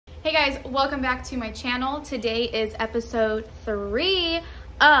Hey guys, welcome back to my channel. Today is episode 3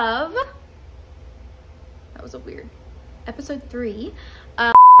 of, that was a weird, episode 3.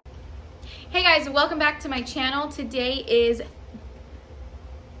 Hey guys, welcome back to my channel. Today is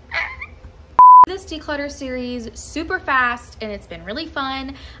this declutter series super fast and it's been really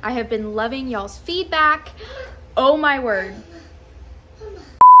fun. I have been loving y'all's feedback. Oh my word.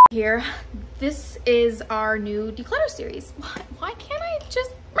 Here, this is our new declutter series. Why can't I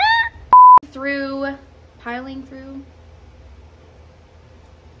just piling through?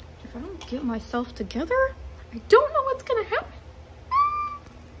 If I don't get myself together, I don't know what's gonna happen.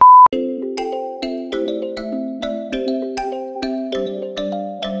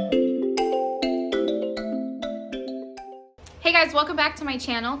 Hey guys, welcome back to my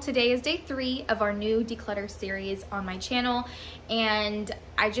channel. Today is day 3 of our new declutter series on my channel, and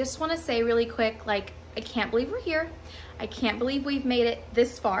I just want to say really quick, like, I can't believe we're here. I can't believe we've made it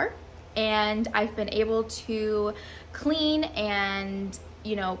this far, and I've been able to clean and,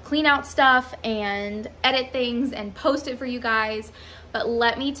 you know, clean out stuff and edit things and post it for you guys. But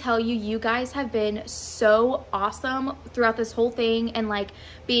let me tell you, you guys have been so awesome throughout this whole thing and like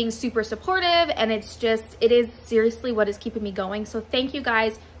being super supportive, and it is seriously what is keeping me going. So thank you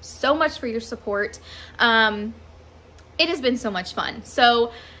guys so much for your support. It has been so much fun.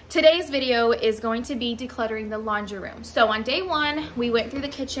 So today's video is going to be decluttering the laundry room. So on day 1, we went through the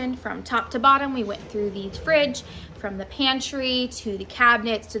kitchen from top to bottom. We went through the fridge, from the pantry to the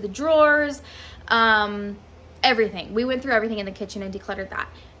cabinets to the drawers, everything. We went through everything in the kitchen and decluttered that.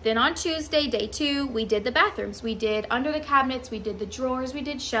 Then on Tuesday, day 2, we did the bathrooms. We did under the cabinets, we did the drawers, we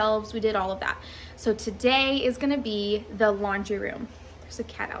did shelves, we did all of that. So today is gonna be the laundry room. There's a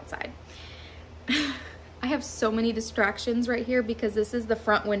cat outside. I have so many distractions right here because this is the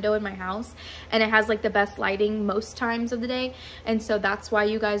front window in my house and it has like the best lighting most times of the day. And so that's why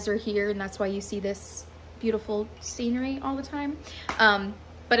you guys are here and that's why you see this beautiful scenery all the time.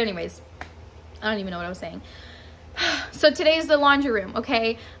 But anyways, I don't even know what I was saying. So today is the laundry room,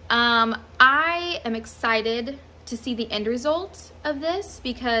 okay? I am excited to see the end result of this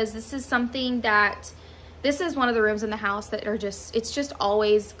because this is something that, this is one of the rooms in the house that are just, it's just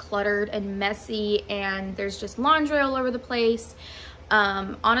always cluttered and messy and there's just laundry all over the place.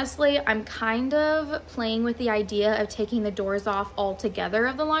 Honestly, I'm kind of playing with the idea of taking the doors off altogether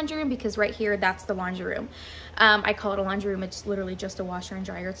of the laundry room because right here, that's the laundry room. I call it a laundry room. It's literally just a washer and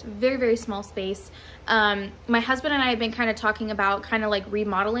dryer. It's a very, very small space. My husband and I have been kind of talking about kind of like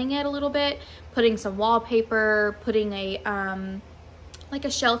remodeling it a little bit, putting some wallpaper, putting a, like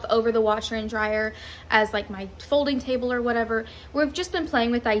a shelf over the washer and dryer as like my folding table or whatever. We've just been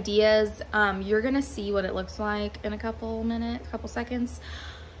playing with ideas. You're gonna see what it looks like in a couple seconds.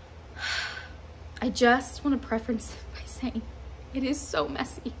 I just want to preference by saying it is so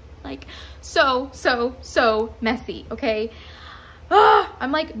messy, like so messy, okay?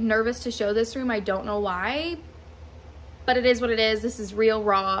 I'm like nervous to show this room. I don't know why, but it is what it is. This is real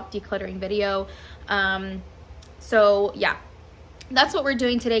raw decluttering video. So yeah, that's what we're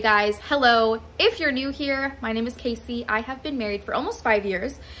doing today, guys. Hello, if you're new here, my name is Casey. I have been married for almost 5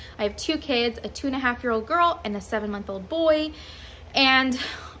 years. I have 2 kids, a 2.5-year-old girl and a 7-month-old boy. And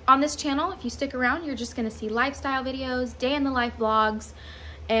on this channel, if you stick around, you're just gonna see lifestyle videos, day in the life vlogs,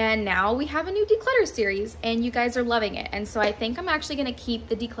 and now we have a new declutter series and you guys are loving it. And so I think I'm actually gonna keep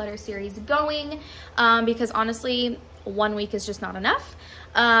the declutter series going because honestly, 1 week is just not enough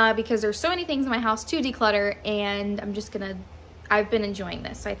because there's so many things in my house to declutter, and I've been enjoying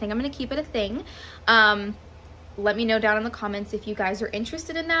this, so I think I'm gonna keep it a thing. Let me know down in the comments if you guys are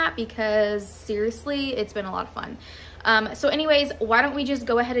interested in that because seriously, it's been a lot of fun. So anyways, why don't we just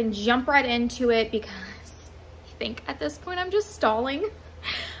go ahead and jump right into it because I think at this point I'm just stalling.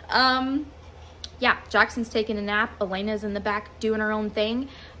 Yeah, Jackson's taking a nap. Elena's in the back doing her own thing.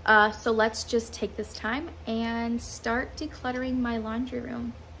 So let's just take this time and start decluttering my laundry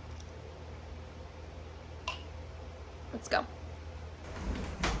room. Let's go.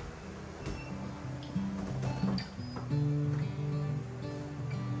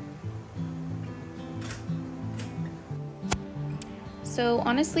 So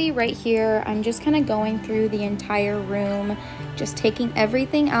honestly, right here, I'm just kind of going through the entire room, just taking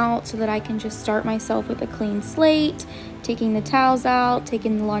everything out so that I can just start myself with a clean slate, taking the towels out,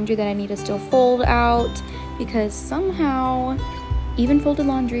 taking the laundry that I need to still fold out, because somehow even folded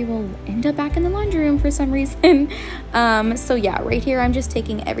laundry will end up back in the laundry room for some reason. So yeah, right here, I'm just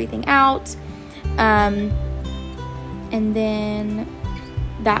taking everything out. And then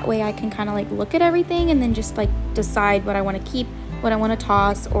that way I can kind of like look at everything and then just like decide what I want to keep, what I want to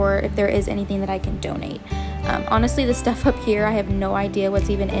toss, or if there is anything that I can donate. Honestly, the stuff up here, I have no idea what's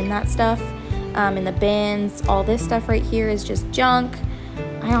even in that stuff. In the bins, all this stuff right here is just junk.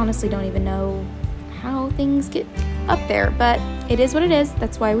 I honestly don't even know how things get up there, but it is what it is.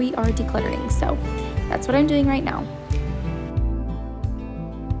 That's why we are decluttering. So that's what I'm doing right now.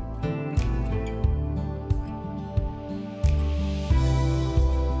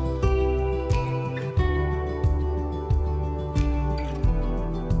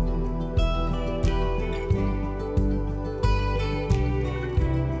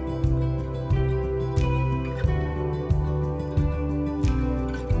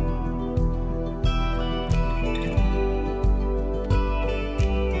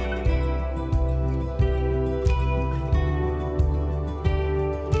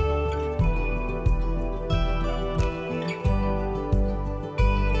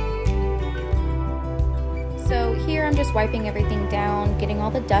 Here I'm just wiping everything down, getting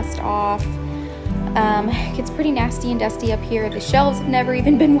all the dust off. It gets pretty nasty and dusty up here. The shelves have never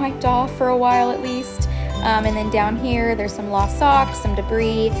even been wiped off for a while at least. And then down here there's some lost socks, some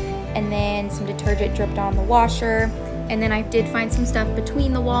debris, and then some detergent dripped on the washer. And then I did find some stuff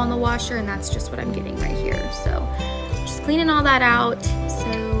between the wall and the washer, and that's just what I'm getting right here. So just cleaning all that out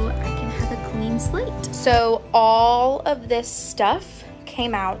so I can have a clean slate. So all of this stuff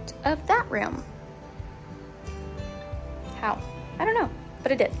came out of that room. How? I don't know,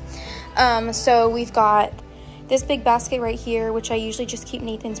 but it did. So we've got this big basket right here, which I usually just keep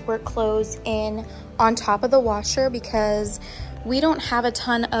Nathan's work clothes in on top of the washer because we don't have a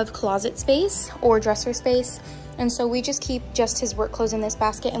ton of closet space or dresser space. And so we just keep just his work clothes in this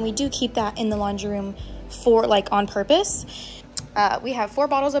basket, and we do keep that in the laundry room for like on purpose. We have 4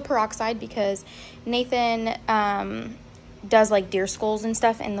 bottles of peroxide because Nathan does like deer skulls and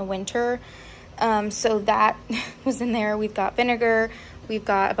stuff in the winter. So that was in there. We've got vinegar, we've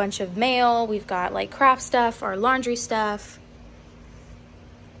got a bunch of mail, we've got like craft stuff, our laundry stuff,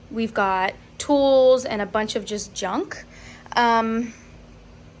 we've got tools and a bunch of just junk.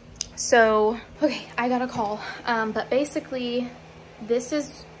 So, okay, I got a call, but basically this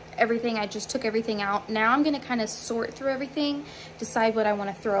is everything. I just took everything out. Now I'm gonna kind of sort through everything, decide what I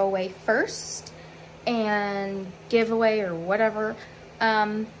want to throw away first and give away or whatever.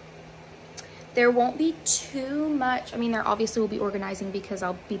 There won't be too much. I mean, there obviously will be organizing because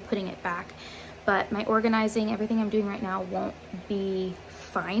I'll be putting it back, but my organizing, everything I'm doing right now won't be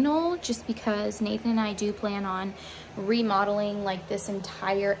final just because Nathan and I do plan on remodeling like this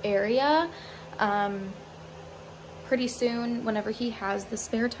entire area pretty soon whenever he has the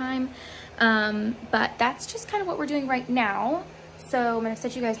spare time. But that's just kind of what we're doing right now. So I'm gonna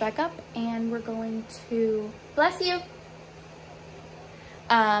set you guys back up and we're going to, bless you.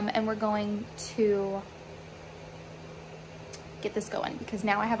 And we're going to get this going because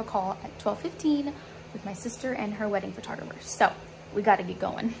now I have a call at 12:15 with my sister and her wedding photographer. So we got to get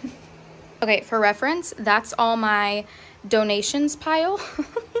going. Okay, for reference, that's all my donations pile.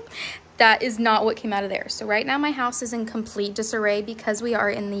 That is not what came out of there. So right now my house is in complete disarray because we are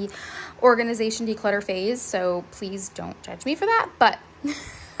in the organization declutter phase. So please don't judge me for that, but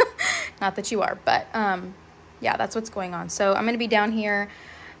not that you are, but yeah, that's what's going on. So I'm going to be down here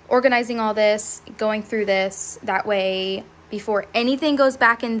organizing all this, going through this. That way, before anything goes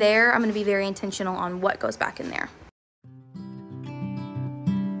back in there, I'm going to be very intentional on what goes back in there.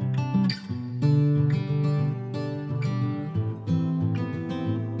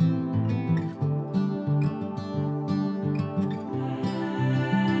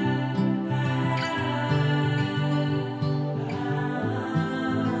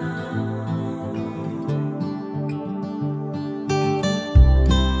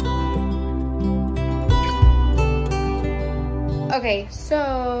 Okay,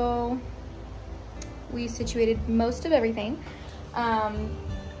 so we situated most of everything.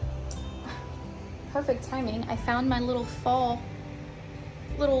 Perfect timing. I found my little fall,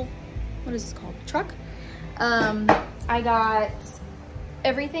 what is this called? Truck. I got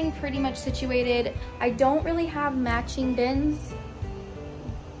everything pretty much situated. I don't really have matching bins,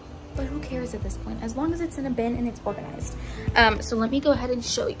 but who cares at this point? As long as it's in a bin and it's organized. So let me go ahead and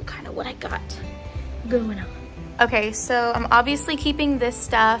show you kind of what I got going on. Okay, so I'm obviously keeping this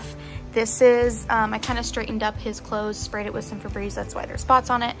stuff. This is, I kind of straightened up his clothes, sprayed it with some Febreze, that's why there's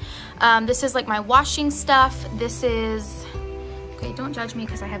spots on it. This is like my washing stuff. This is, okay, don't judge me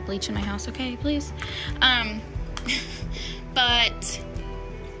because I have bleach in my house, okay, please.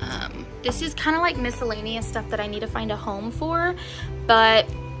 This is kind of like miscellaneous stuff that I need to find a home for, but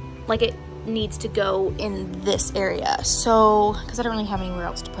like it needs to go in this area. So, because I don't really have anywhere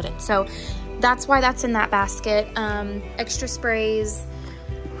else to put it. So that's why that's in that basket. Extra sprays,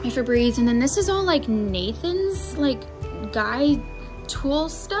 my Febreze, and then this is all like Nathan's like guy tool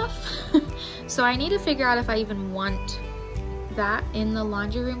stuff. So I need to figure out if I even want that in the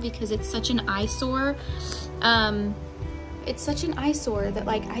laundry room because it's such an eyesore. It's such an eyesore that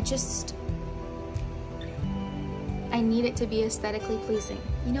like I need it to be aesthetically pleasing.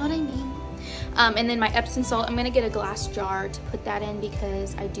 You know what I mean? And then my Epsom salt, I'm gonna get a glass jar to put that in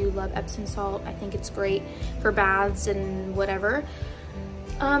because I do love Epsom salt. I think it's great for baths and whatever.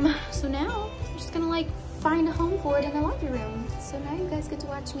 So now I'm just gonna like find a home for it in the laundry room. So now you guys get to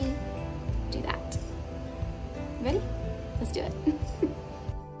watch me do that. Ready? Let's do it.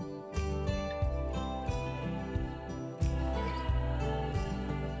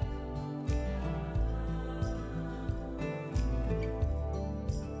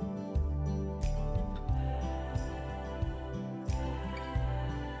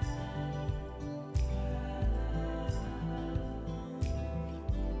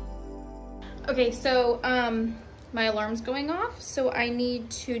 Okay, so my alarm's going off, so I need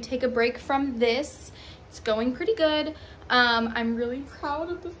to take a break from this. It's going pretty good. I'm really proud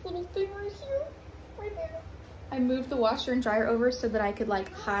of this little thing right here, right there. I moved the washer and dryer over so that I could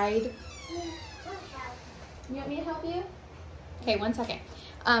like hide. You want me to help you? Okay, 1 second.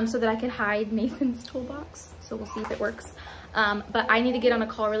 So that I could hide Nathan's toolbox. So we'll see if it works. But I need to get on a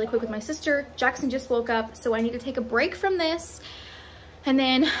call really quick with my sister. Jackson just woke up, so I need to take a break from this. And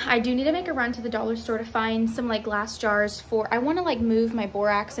then I do need to make a run to the dollar store to find some like glass jars for, I want to like move my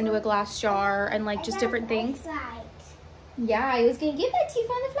borax into a glass jar and like just different things. Yeah, I was going to give that to you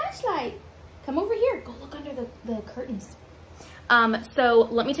for the flashlight. Come over here. Go look under the curtains. So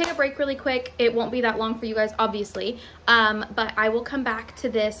let me take a break really quick. It won't be that long for you guys, obviously. But I will come back to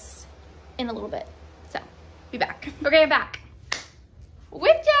this in a little bit. So be back. Okay, I'm back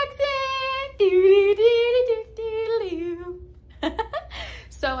with Jackson.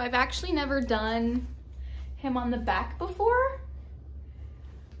 So I've actually never done him on the back before,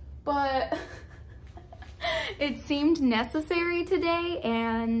 but it seemed necessary today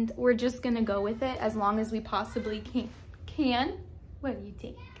and we're just gonna go with it as long as we possibly can. What do you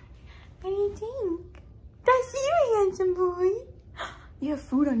think? What do you think? That's you, handsome boy. You have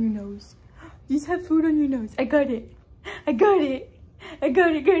food on your nose. You just have food on your nose. I got it. I got it. I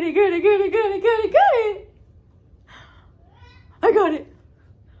got it, got it, got it, got it, got it, got it, got it. I got it.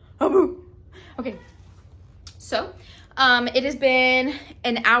 Okay, so it has been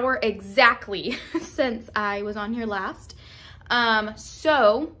an hour exactly since I was on here last.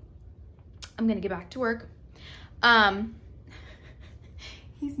 So I'm gonna get back to work. He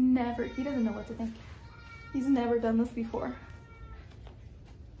doesn't know what to think. He's never done this before.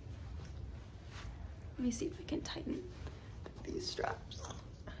 Let me see if I can tighten these straps.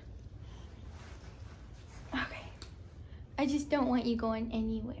 Okay. I just don't want you going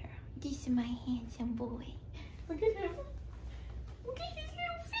anywhere. This is my handsome boy. Look at him. Look at his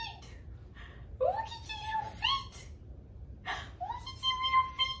little feet. Look at his little feet. Look at his little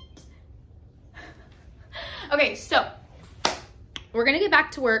feet. Okay, so we're gonna get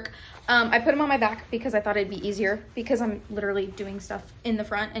back to work. I put him on my back because I thought it'd be easier because I'm literally doing stuff in the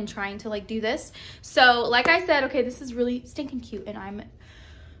front and trying to like do this. So like I said, okay, this is really stinking cute and I'm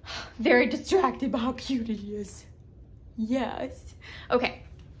very distracted by how cute it is. Yes. Okay.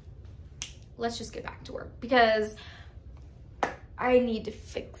 Let's just get back to work because I need to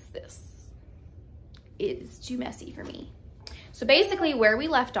fix this. It is too messy for me. So basically where we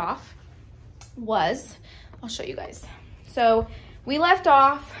left off was, I'll show you guys. So we left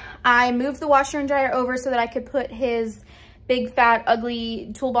off, I moved the washer and dryer over so that I could put his big fat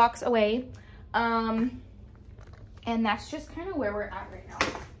ugly toolbox away. And that's just kind of where we're at right now.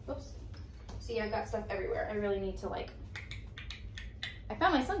 Oops. See, I've got stuff everywhere. I really need to like, I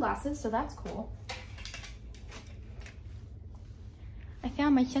found my sunglasses, so that's cool. I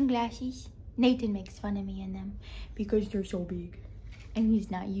found my sunglasses. Nathan makes fun of me in them because they're so big and he's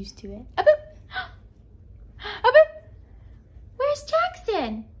not used to it. Aboo! Aboo! Where's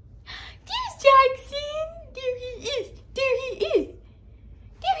Jackson? There's Jackson! There he is! There he is!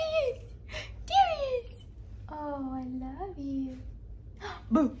 There he is! There he is! Oh, I love you.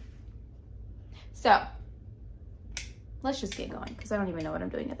 Boo! So, let's just get going because I don't even know what I'm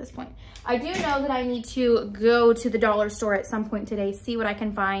doing at this point. I do know that I need to go to the dollar store at some point today, see what I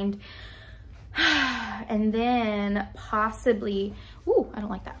can find, and then possibly, ooh, I don't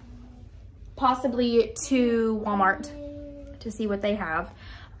like that. Possibly to Walmart to see what they have.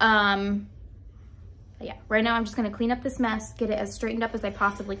 Yeah, right now I'm just gonna clean up this mess, get it as straightened up as I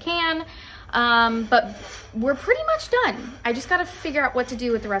possibly can. But we're pretty much done. I just gotta figure out what to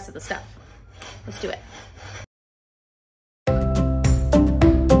do with the rest of the stuff. Let's do it.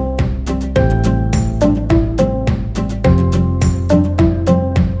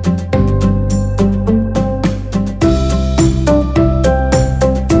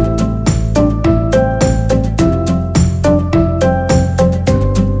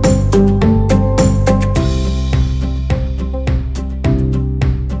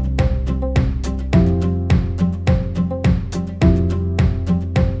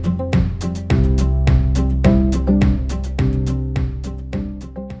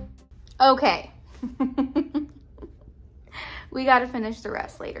 gotta finish the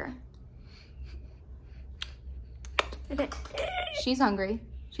rest later. She's hungry.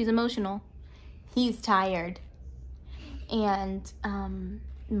 She's emotional. He's tired. And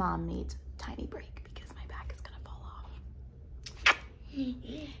mom needs a tiny break because my back is gonna fall off.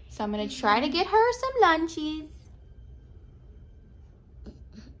 So I'm gonna try to get her some lunchies,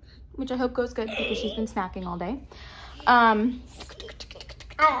 which I hope goes good because she's been snacking all day.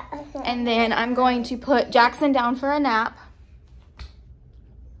 And then I'm going to put Jackson down for a nap.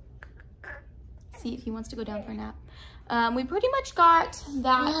 See if he wants to go down for a nap. We pretty much got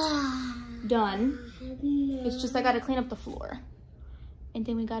that done. It's just I gotta clean up the floor. And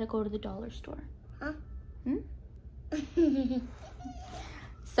then we gotta go to the dollar store. Huh?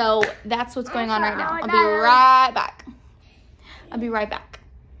 So that's what's going on right now. I'll be right back. I'll be right back.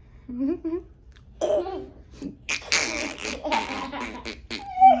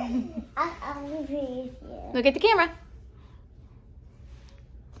 Look at the camera.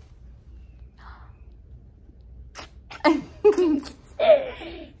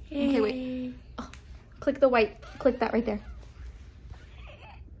 Okay, wait. Oh, click the white. Click that right there.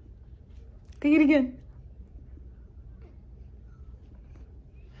 Click it again.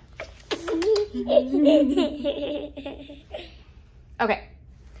 Okay,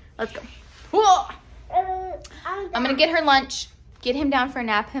 let's go. Whoa. I'm gonna get her lunch, get him down for a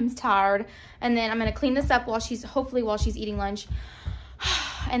nap. Him's tired, and then I'm gonna clean this up hopefully while she's eating lunch.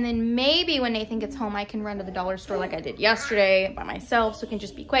 And then maybe when Nathan gets home, I can run to the dollar store like I did yesterday by myself, so it can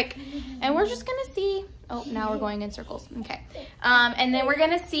just be quick. And we're just gonna see. Oh, now we're going in circles. Okay. And then we're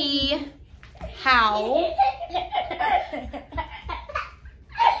gonna see how.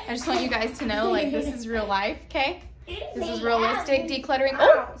 I just want you guys to know, like, this is real life, okay? This is realistic decluttering.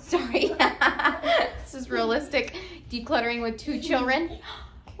 Oh, sorry. This is realistic decluttering with 2 children. With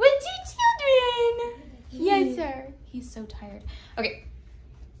 2 children. Yes, sir. He's so tired. Okay.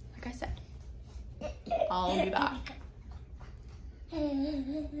 Like I said, I'll be back.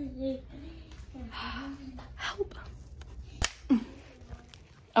 Help.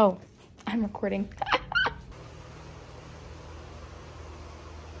 Oh, I'm recording.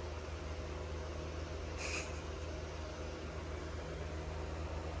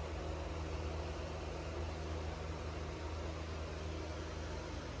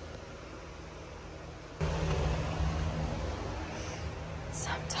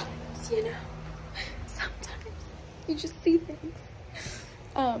 Sometimes, you know, sometimes you just see things.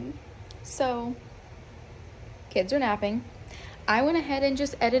 So kids are napping. I went ahead and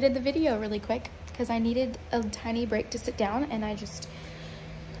just edited the video really quick because I needed a tiny break to sit down, and I just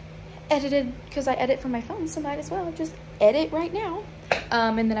edited because I edit from my phone, so might as well just edit right now.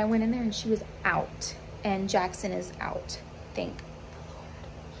 And then I went in there and she was out, and Jackson is out. Thank the Lord.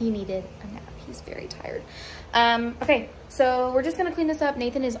 He needed a nap. He's very tired. Okay, so we're just gonna clean this up.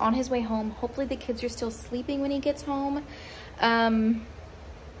 Nathan is on his way home. Hopefully the kids are still sleeping when he gets home. Yeah.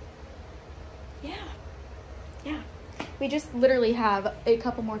 We just literally have a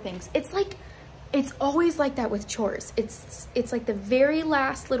couple more things. It's like, it's always like that with chores. It's like the very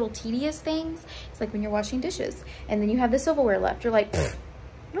last little tedious things. It's like when you're washing dishes and then you have the silverware left. You're like, I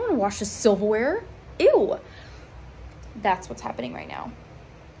don't want to wash the silverware. Ew. That's what's happening right now.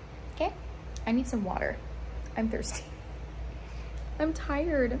 Okay, I need some water. I'm thirsty. I'm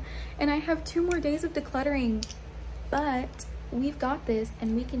tired, and I have 2 more days of decluttering, but we've got this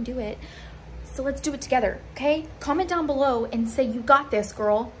and we can do it. So let's do it together, okay? Comment down below and say you got this,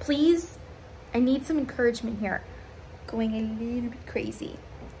 girl, please. I need some encouragement here. Going a little bit crazy,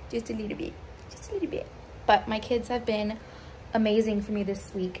 just a little bit, But my kids have been amazing for me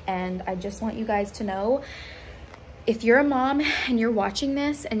this week, and I just want you guys to know, if you're a mom and you're watching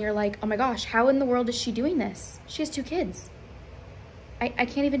this and you're like, oh my gosh, how in the world is she doing this? She has 2 kids. I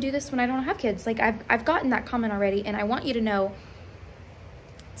can't even do this when I don't have kids. Like, I've gotten that comment already, and I want you to know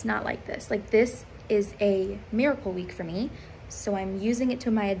it's not like this. Like, this is a miracle week for me, so I'm using it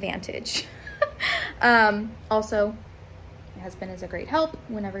to my advantage. Also, my husband is a great help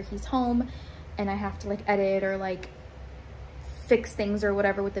whenever he's home and I have to like edit or like fix things or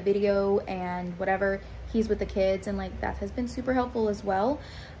whatever with the video and whatever. He's with the kids, and like that has been super helpful as well.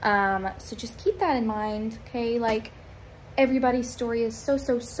 So just keep that in mind, okay? Like, everybody's story is so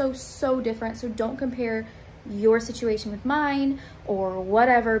different, so don't compare your situation with mine or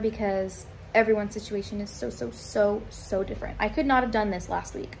whatever, because everyone's situation is so different. I could not have done this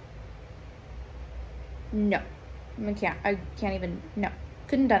last week. No, I can't even, no,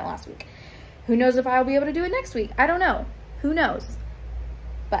 couldn't have done it last week. Who knows if I'll be able to do it next week? I don't know, who knows?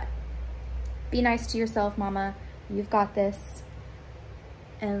 But be nice to yourself, mama. You've got this.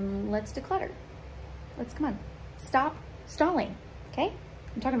 And let's declutter. Let's, come on. Stop stalling, okay?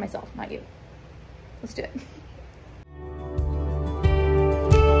 I'm talking to myself, not you. Let's do it.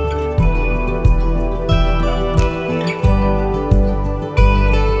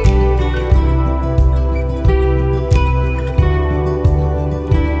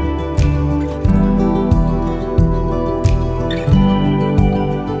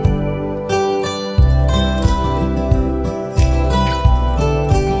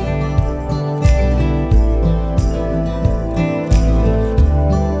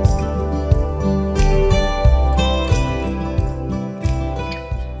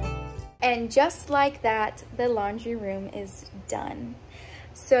 And just like that, the laundry room is done.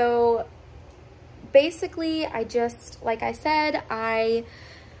 So basically, like I said, I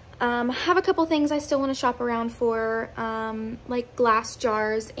have a couple things I still want to shop around for, like glass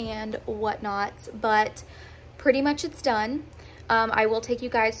jars and whatnot, but pretty much it's done. I will take you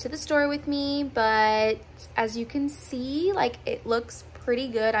guys to the store with me, but as you can see, like, it looks pretty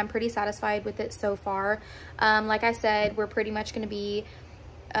good. I'm pretty satisfied with it so far. Like I said, we're pretty much going to be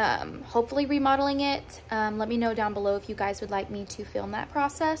hopefully remodeling it. Let me know down below if you guys would like me to film that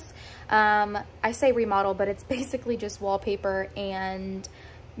process. I say remodel, but it's basically just wallpaper and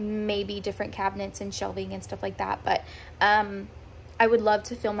maybe different cabinets and shelving and stuff like that. But I would love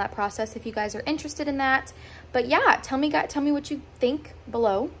to film that process if you guys are interested in that. But yeah, tell me what you think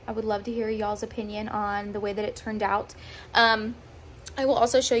below. I would love to hear y'all's opinion on the way that it turned out. I will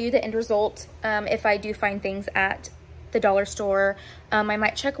also show you the end result if I do find things at the dollar store. I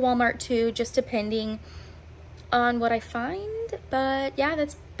might check Walmart too, just depending on what I find. But yeah,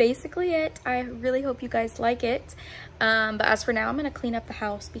 that's basically it. I really hope you guys like it. But as for now, I'm gonna clean up the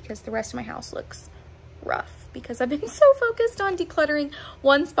house because the rest of my house looks rough, because I've been so focused on decluttering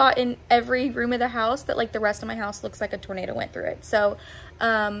one spot in every room of the house that like the rest of my house looks like a tornado went through it. So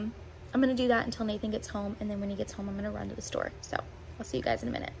I'm gonna do that until Nathan gets home, and then when he gets home, I'm gonna run to the store. So I'll see you guys in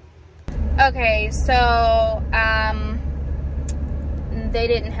a minute. Okay, so they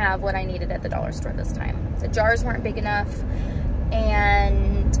didn't have what I needed at the dollar store this time. The jars weren't big enough,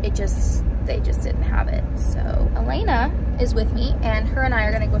 and they just didn't have it. So Elena is with me, and her and I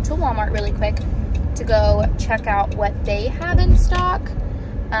are gonna go to Walmart really quick to go check out what they have in stock.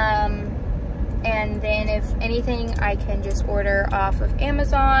 And then if anything, I can just order off of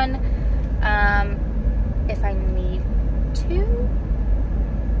Amazon if I need to.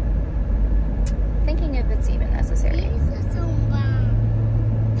 Thinking if it's even necessary.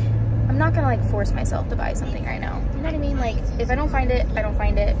 I'm not gonna like force myself to buy something right now. You know what I mean? Like, if I don't find it, I don't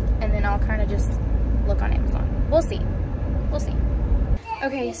find it, and then I'll kind of just look on Amazon. We'll see. We'll see.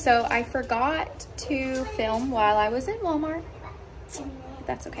 Okay, so I forgot to film while I was in Walmart. But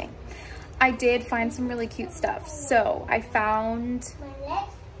that's okay. I did find some really cute stuff. So I found,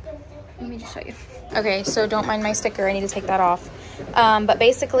 let me just show you. Okay, so don't mind my sticker. I need to take that off. But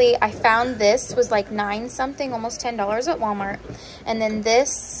basically, I found this was like $9 something, almost $10 at Walmart. And then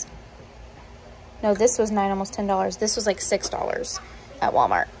this, no, this was $9, almost $10. This was like $6 at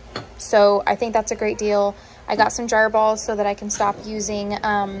Walmart. So I think that's a great deal. I got some dryer balls so that I can stop using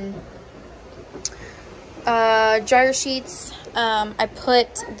dryer sheets. I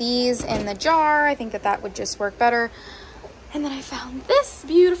put these in the jar. I think that would just work better. And then I found this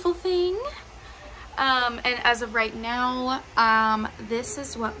beautiful thing. And as of right now, this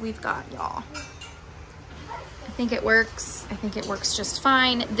is what we've got, y'all. I think it works. I think it works just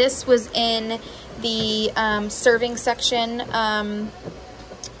fine. This was in the serving section at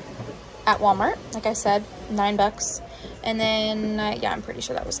Walmart. Like I said, $9. And then, yeah, I'm pretty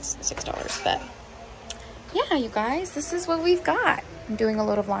sure that was $6. But yeah, you guys, this is what we've got. I'm doing a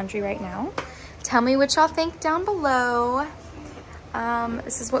load of laundry right now. Tell me what y'all think down below.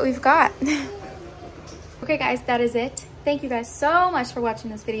 This is what we've got. Okay, guys, that is it. Thank you guys so much for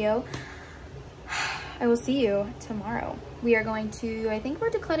watching this video. I will see you tomorrow. We are going to, I think we're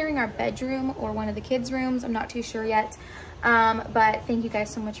decluttering our bedroom or one of the kids' rooms. I'm not too sure yet. But thank you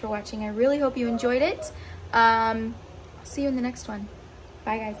guys so much for watching. I really hope you enjoyed it. See you in the next one.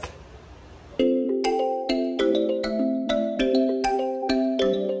 Bye, guys.